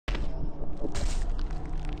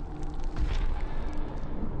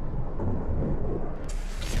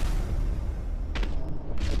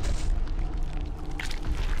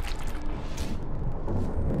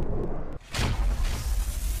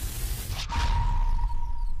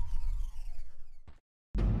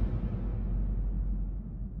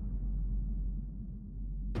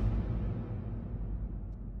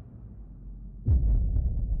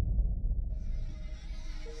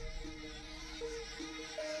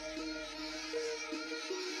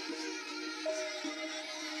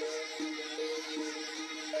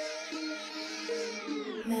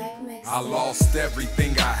I lost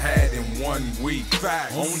everything I had in 1 week.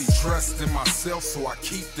 Facts. Only trust in myself, so I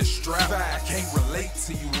keep the strap. Facts. I can't relate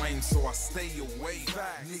to you, lame, so I stay away.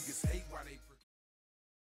 Facts. Niggas hate why they.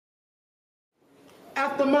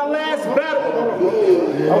 After my last battle.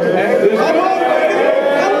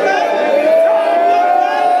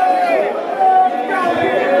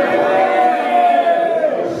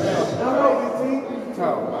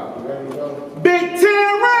 Big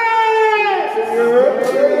Terrence!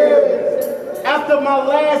 After my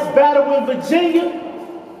last battle in Virginia,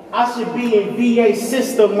 I should be in VA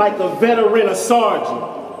system like a veteran or sergeant.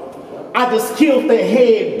 I just killed the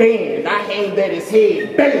headband. I aimed at his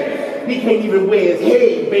headband. He can't even wear his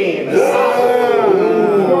headband.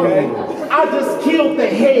 I just killed the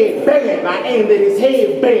headband. I aimed at his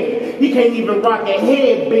headband. He can't even rock a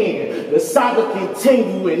headband. The saga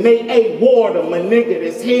continue and they ate water. My nigga,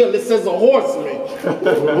 this headless as a horseman.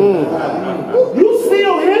 You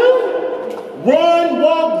still here? Run,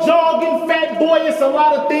 walk, jogging, fat boy, it's a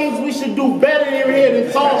lot of things we should do better in here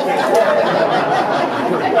than talking.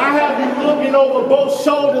 I have you looking over both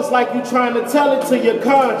shoulders like you trying to tell it to your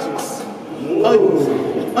conscience.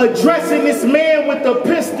 Addressing this man with the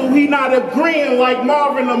pistol, he not agreeing like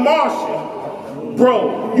Marvin the Martian.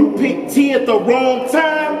 Bro, you picked T at the wrong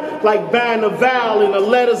time, like buying a vowel in the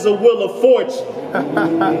letters of Wheel of Fortune.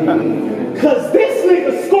 Cause this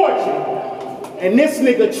nigga scorching. And this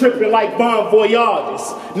nigga tripping like Bon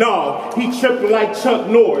Voyages. No, he tripping like Chuck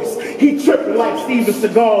Norris. He tripping like Steven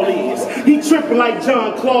Seagal is. He tripping like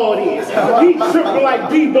John Claude is. He tripping like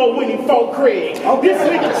Debo when he fought Craig. This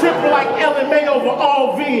nigga tripping like Ellen May over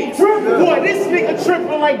all vids. Boy, this nigga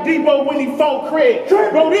tripping like Debo when he fought Craig.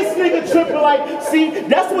 Bro, this nigga tripping like, see,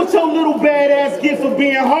 that's what your little badass get for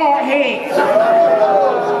being hard-headed.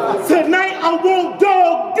 Tonight I want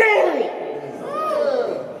dog dead.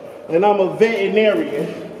 And I'm a veterinarian.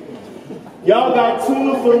 Y'all got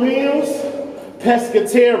tuna for meals?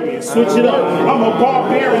 Pescatarian. Switch it up. I'm a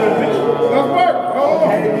barbarian.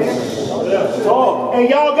 And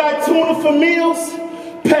y'all got tuna for meals?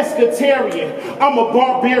 Pescatarian. I'm a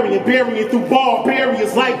barbarian, burying through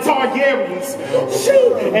barbarians like Targaryens.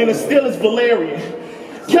 Shoot! And the still is Valerian.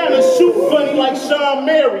 Kinda shoot funny like Sean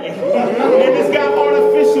Marion. And it's got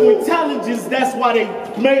artificial intelligence, that's why they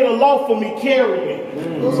made a law for me carrying.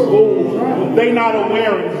 Ooh, they not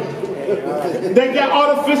aware of it. They got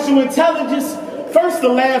artificial intelligence, first the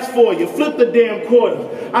last for you, flip the damn quarter.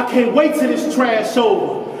 I can't wait till this trash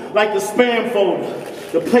over, like the spam folder,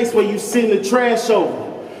 the place where you send the trash over.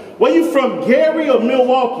 Where you from, Gary or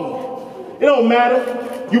Milwaukee? It don't matter.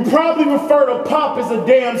 You probably refer to pop as a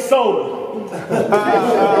damn soda. That's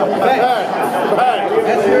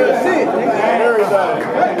real shit.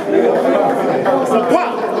 So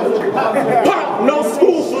pop, no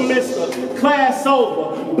school for mister, class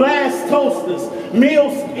over, blast toasters,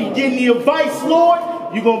 meals, getting the advice, Lord,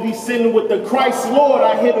 you're going to be sitting with the Christ Lord.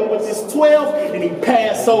 I hit him with his 12 and he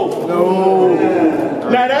passed over. No.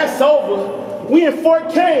 Now that's over. We in Fort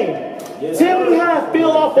Kane. Tell me how I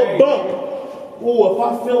feel off a bump. Ooh, if I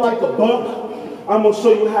feel like a bump, I'm gonna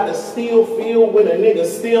show you how to still feel when a nigga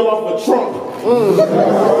steal off a trunk.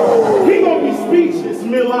 He gonna be speechless,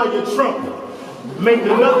 mill on your trunk. Make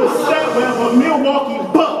another step with a Milwaukee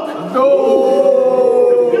buck.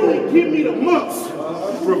 No. The feeling give me the mumps.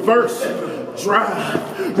 Reverse, drive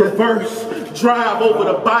over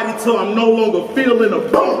the body till I'm no longer feeling the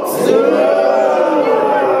bumps.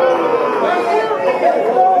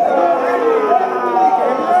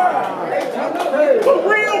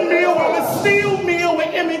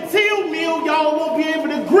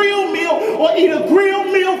 Or eat a grilled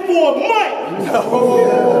meal for a month. No.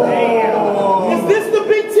 Damn. Is this the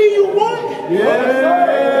big T you want? Yeah.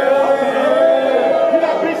 You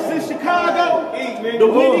got bitches in Chicago? The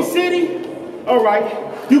Windy City? All right.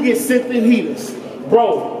 You get sent the heaters.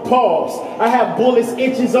 Bro, pause. I have bullets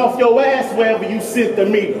inches off your ass wherever you sent the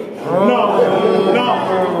meter. No.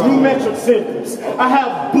 You metric symptoms. I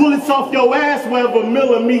have bullets off your ass wherever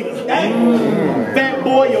millimeter. Fat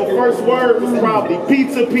boy, your first word was probably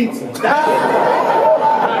pizza. Because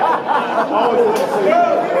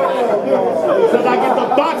I get the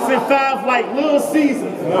boxing five like Little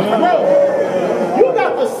Caesars. Bro, you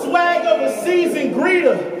got the swag of a seasoned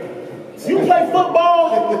greeter. You play football?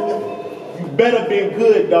 You better be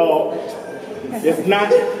good, dog. If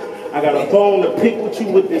not, I got a bone to pick with you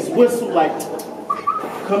with this whistle like,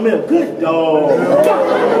 come here, good dog.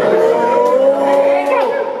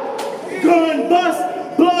 Gun bust,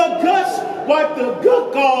 blood gush, wipe the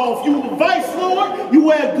gook off. You the vice lord, you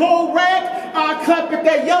wear gold rack, I clap at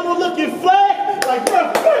that yellow looking flag like,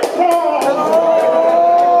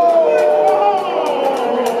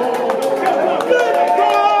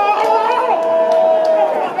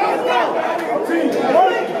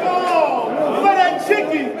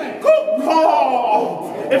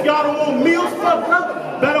 If y'all don't want meals fucked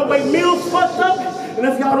up, better wait meals fucked up. And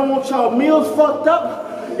if y'all don't want y'all meals fucked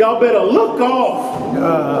up, y'all better look off.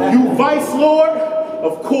 You vice lord,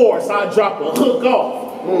 of course I drop a hook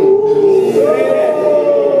off.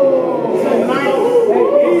 Tonight,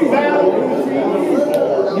 battle,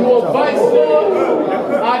 you a vice lord,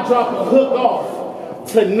 I drop a hook off.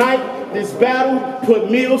 Tonight, this battle put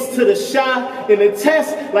meals to the shot in the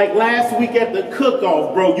test like last week at the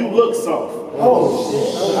cook-off, bro. You look soft.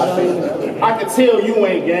 Oh, I can tell you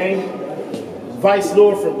ain't gang. Vice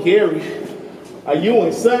Lord from Gary. Are you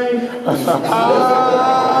insane? If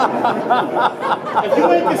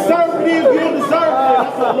you ain't conservative, you don't deserve it.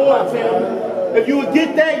 That's what Lord tell me. If you would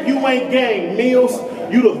get that, you ain't gang. Meals,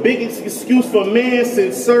 you the biggest excuse for men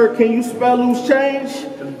since, sir, can you spell loose change?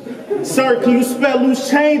 Sir, can you spell loose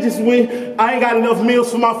changes when I ain't got enough meals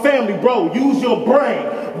for my family? Bro, use your brain.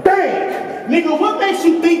 Bang! Nigga, what makes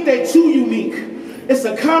you think that you unique? It's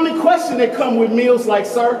a common question that come with meals like,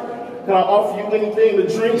 sir, can I offer you anything to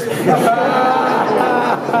drink?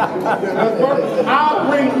 I'll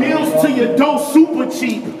bring meals to your door super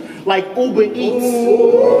cheap, like Uber Eats.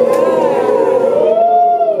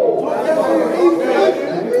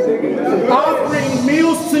 I'll bring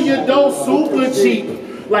meals to your door super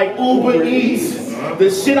cheap, like Uber Eats. The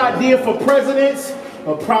shit I did for presidents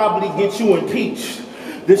will probably get you impeached.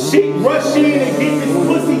 The shit rush in and get this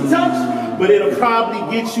pussy touched, but it'll probably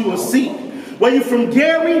get you a seat. Where you from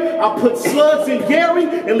Gary, I'll put slugs in Gary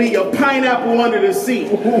and leave your pineapple under the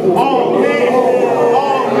seat. Oh man,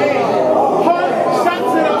 oh man. Heart, shot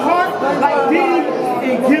to the heart, like D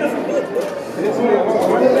and get us.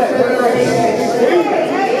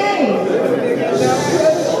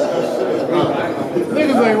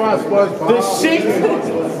 Niggas ain't watch SpongeBob. The shit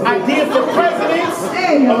I did for presidents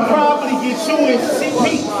will probably get you in shit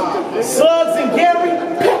meat. Slugs and Gary,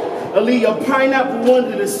 I'll leave your pineapple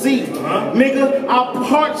under the seat. Nigga, I'll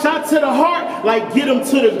heart shot to the heart like get them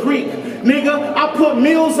to the Greek. Nigga, I put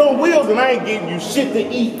meals on wheels and I ain't giving you shit to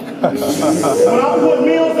eat. When I put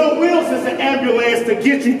meals on wheels, it's an ambulance to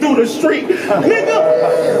get you through the street. Nigga,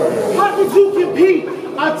 how could you compete?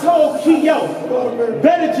 I told Keo,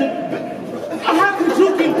 how could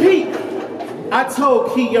you compete? I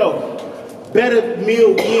told Keo, better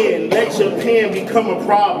meal in, let your pen become a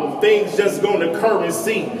problem. Things just gonna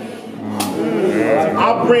currency.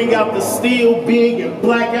 I bring out the steel big and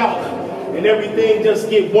black out, and everything just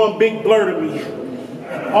get one big blur to me.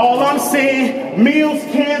 All I'm saying, meals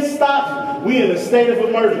can't stop. We in a state of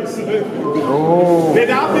emergency.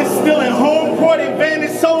 Nigga, I've been stealing home court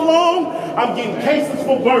advantage so long, I'm getting cases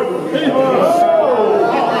for burglary.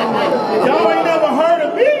 Y'all ain't never heard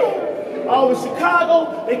of me? Oh, in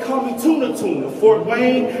Chicago, they call me Tuna Tuna. Fort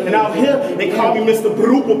Wayne, and out here, they call me Mr.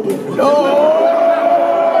 Broopa Boopa.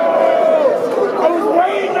 I was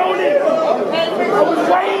waiting on it. I was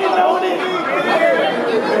waiting on it.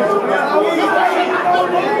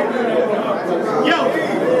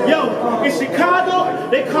 Yo, in Chicago,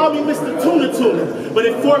 they call me Mr. Tuna Tuna. But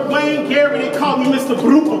in Fort Wayne, Gary, they call me Mr.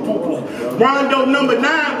 Broopa Boopa. Rondo number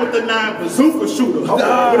 9 with the 9 bazooka shooter. With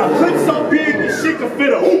a clip so big, the shit can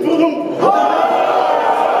fit a Oompa Loompa.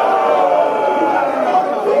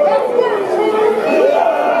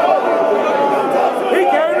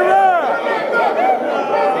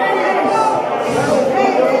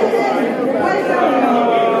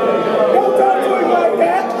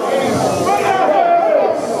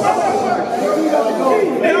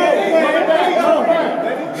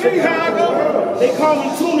 They call me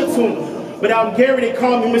Tuna Tuna, but out in Gary they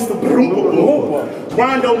call me Mr. Broompa Boompa.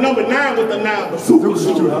 Rondo number 9 with the 9 bazooka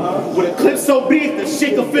shooter. With a clip so big the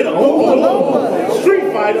shit can fit a Oompa Loompa.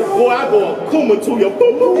 Street fighter, boy, I go a Kuma to your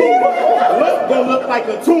boom boom boom. Look, gonna look like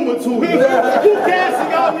a Tuma to you. Who gassing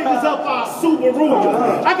y'all niggas up our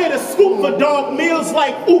Subaru? I get a scoop for dog meals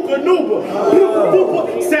like Ooka Nooba. Boopa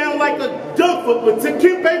Boopa sound like a dumper, but to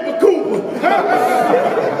Kim Baby Cooper.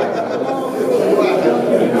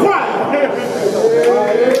 Quiet.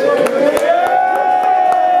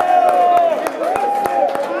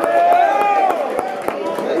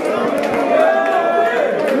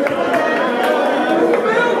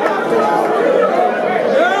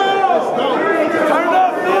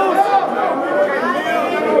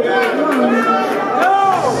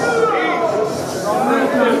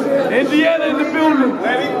 Indiana in the building.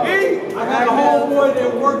 I got a homeboy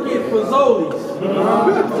that work at Fazoli's.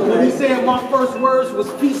 So when he said my first words was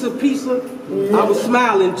pizza, I was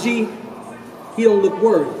smiling, G. He don't look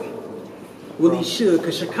worried. Well, he should,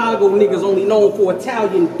 because Chicago niggas only known for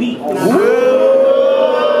Italian beef.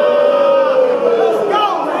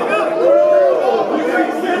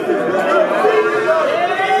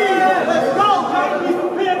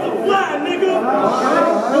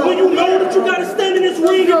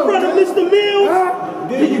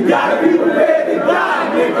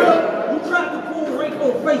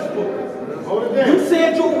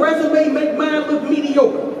 resume, make mine look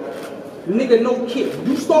mediocre. Nigga, no kid.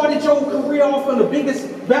 You started your career off on the biggest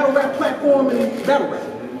battle rap platform in battle rap.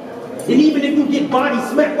 And even if you get body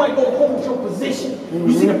smacked, why go hold your position?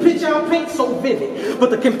 You see the picture I paint, so vivid. But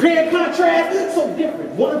the compare and contrast, so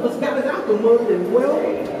different. One of us got it out the mud and well,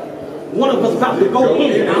 one of us about to go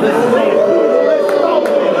in. Now let's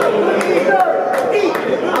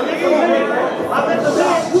I let the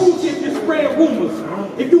last rules if you spread rumors.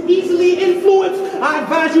 If you easily influence, I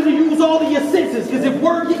advise you to use all of your senses. Because if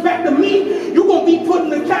word gets back to me, you're going to be put in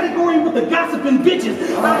the category with the gossiping bitches.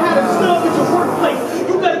 I had a snub at your workplace.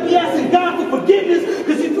 You better be asking God for forgiveness.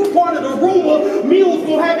 Because if you're part of the rumor, Meal's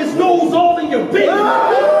going to have his nose all in your business.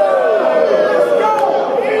 Let's go!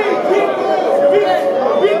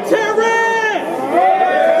 Big terrorist!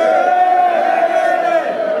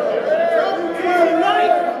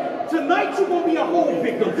 Tonight you're going to be a hole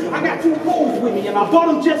victim. I got 2 holes with me and I bought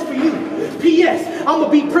them just for you. P.S. I'm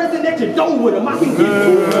going to be present at your door with them. I can get 2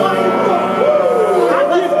 flying fucks.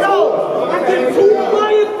 I give 2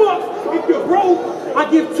 flying fucks if you're broke. I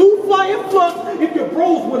give 2 flying fucks if you're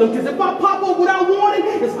bros with them. Because if I pop up without warning,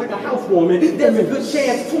 it's like a housewarming. There's a good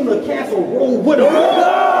chance Tuna Castle roll with them.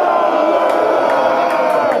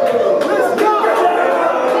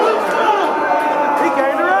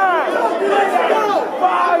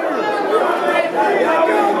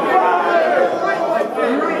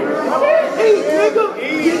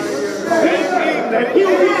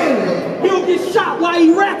 He'll get shot while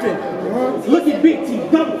he rapping. Look at Big T,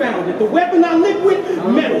 dumbfounded. The weapon I liquid,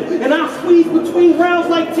 metal. And I squeeze between rounds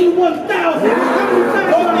like T-1000.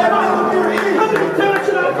 How many times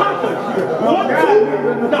should I pop them? 1,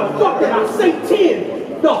 2? The fuck that I say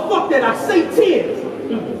 10. The fuck that I say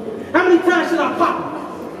 10. How many times should I pop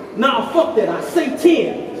them? Nah, fuck that, I say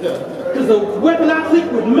 10. Because the weapon I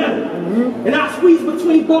liquid, metal. And I squeeze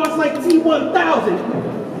between bars like T-1000.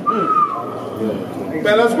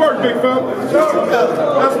 Man, let's work, big fella. Let's work.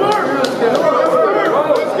 Let's work. Let's go.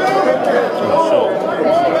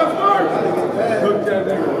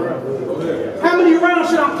 How many rounds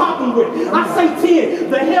should I pop them with? I say 10.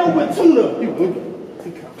 The hell with Tuna.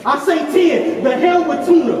 I say 10. The hell with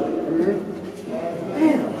Tuna.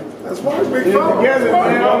 Damn. Let's work, big fella. Together,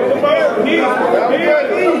 man.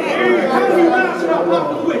 How many rounds should I pop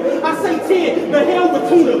them with? I say 10. The hell with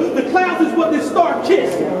Tuna. The clouds is what this star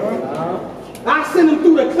kissed. I send him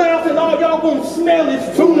through the clouds and all y'all gonna smell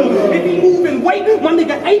his tuna. If he moving weight, my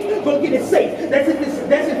nigga 8 gonna get it safe. That's if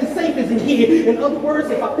the safe is in here. In other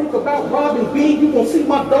words, if I think about robbing Big, you gonna see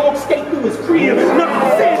my dog skate through his crib. No, I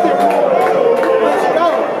said that. Let's go.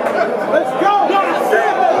 Let's go. No, I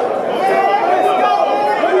said that. Let's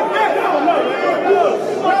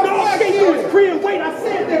go. My dog skate through his crib. Wait, I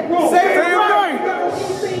said that wrong. Say it right.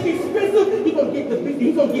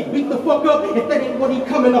 He's gonna get beat the fuck up if that ain't what he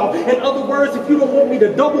coming off. In other words, if you don't want me to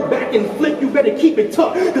double back and flip, you better keep it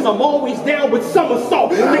tough. Cause I'm always down with somersault.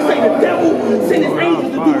 They say the devil sent his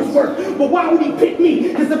angels to do his work. But why would he pick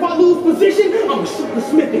me? Cause if I lose position, I'm super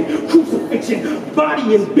smithing, crucifixion,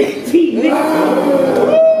 body and Big T,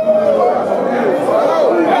 nigga.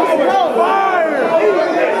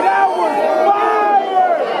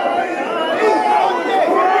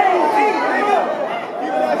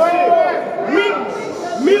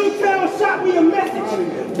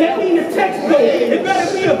 That mean the text code. It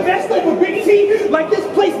better be a vest over Big T. Like this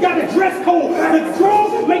place got a dress code. The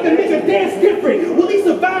draws make a nigga dance different. Will he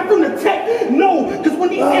survive from the tech? No, because when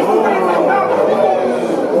these infrared come out,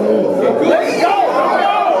 let's go.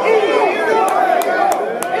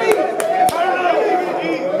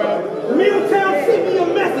 Milltown sent me a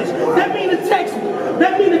message. That mean the text.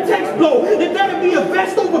 That mean the text blow. It better be a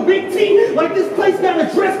vest over Big T. Like this place got a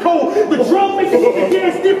dress code. The drum makes a nigga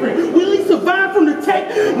dance different. Will he survive from the tech?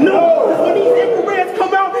 No. Because when these infrareds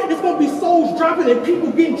come out, it's gonna be souls dropping and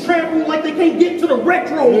people getting trampled like they can't get to the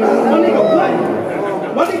retro. My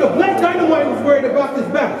nigga Black Dynamite was worried about this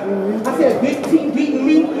battle. I said, Big T beating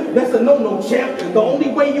me, that's a no-no, champ. The only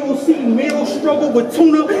way you will see Mill struggle with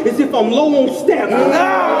Tuna is if I'm low on stamina.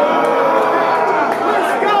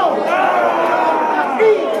 Let's go.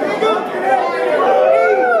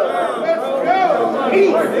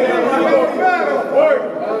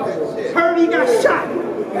 Heard he got shot.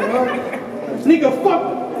 Nigga, fuck.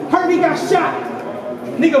 Heard he got shot.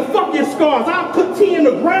 Nigga, fuck your scars. I'll put T in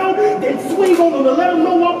the ground, then swing on him to let him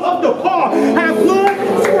know I'm up the par. Have blood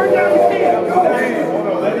squirt down his head.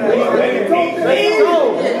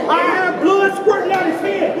 I have blood squirting down his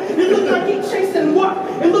head. It looks like he's chasing what?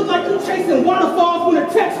 It looks like he's chasing waterfalls when the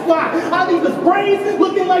text fly. I leave his brains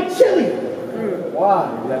looking like chili. Why?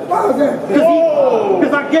 Why is that?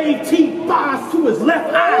 Because I gave T 5s to his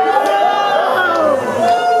left eye.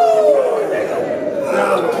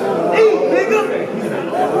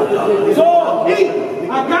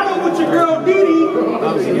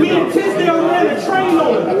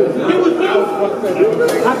 I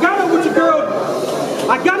got her with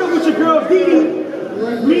your girl Dee.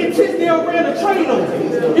 Me and Tisdale ran a train on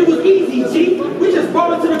it. It was easy, G. We just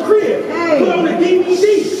brought her to the crib. Put on the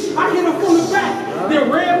DVD. I hit her from the back.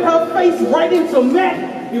 Then rammed her face right into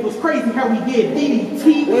Matt. It was crazy how we did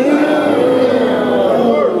DDT.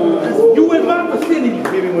 You in my vicinity.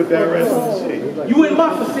 Hit him with that rest of the shit. You in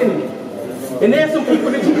my vicinity. And there's some people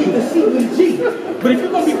that you need to see in G. But if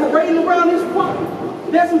you're going to be parading around this park,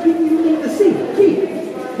 there's some people you need to see. Key.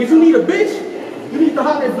 If you need a bitch, you need to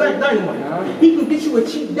holler at Black Dynamite. He can get you a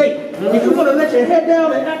cheap date. If you want to let your head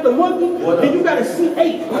down and act a monkey, then you got to see 8.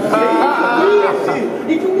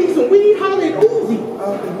 If you need some weed, holler at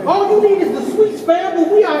Uzi. All you need is the Sweets fam,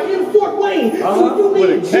 but we are in Fort Wayne. So if you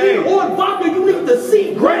need gin or vodka, you need to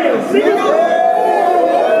see Grams.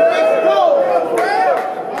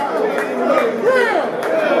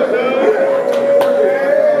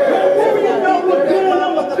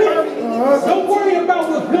 Don't worry about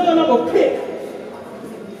what gun I'ma pick.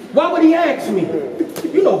 Why would he ask me?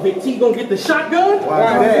 You know Big T gonna get the shotgun?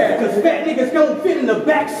 Why that? Because fat niggas don't fit in the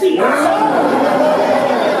back seat. Let's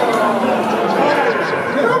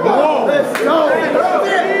go. Let's go.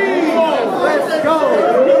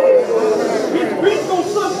 His bitch gonna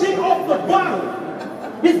suck dick off the bottle.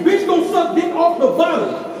 His bitch gonna suck dick off the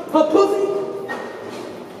bottle. Her pussy?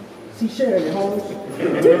 She sharing it, homies.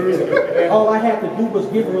 All I had to do was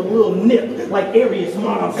give her a little nip, like Arius'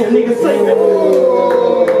 mom, so niggas say that.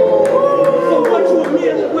 So what you a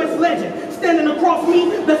Midwest legend? Standing across me,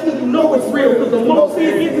 that's when you know it's real, because the most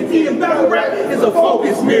hit entity in battle rap is a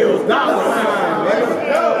Focus Mills dollar sign. Let's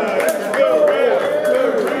go.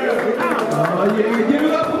 Oh yeah, give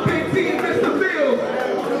it up for Big T and Mr. Mills.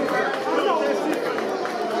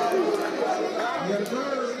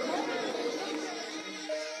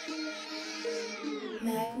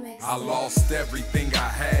 I lost everything I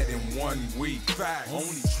had in 1 week.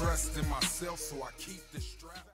 Only trust in myself, so I keep the strap.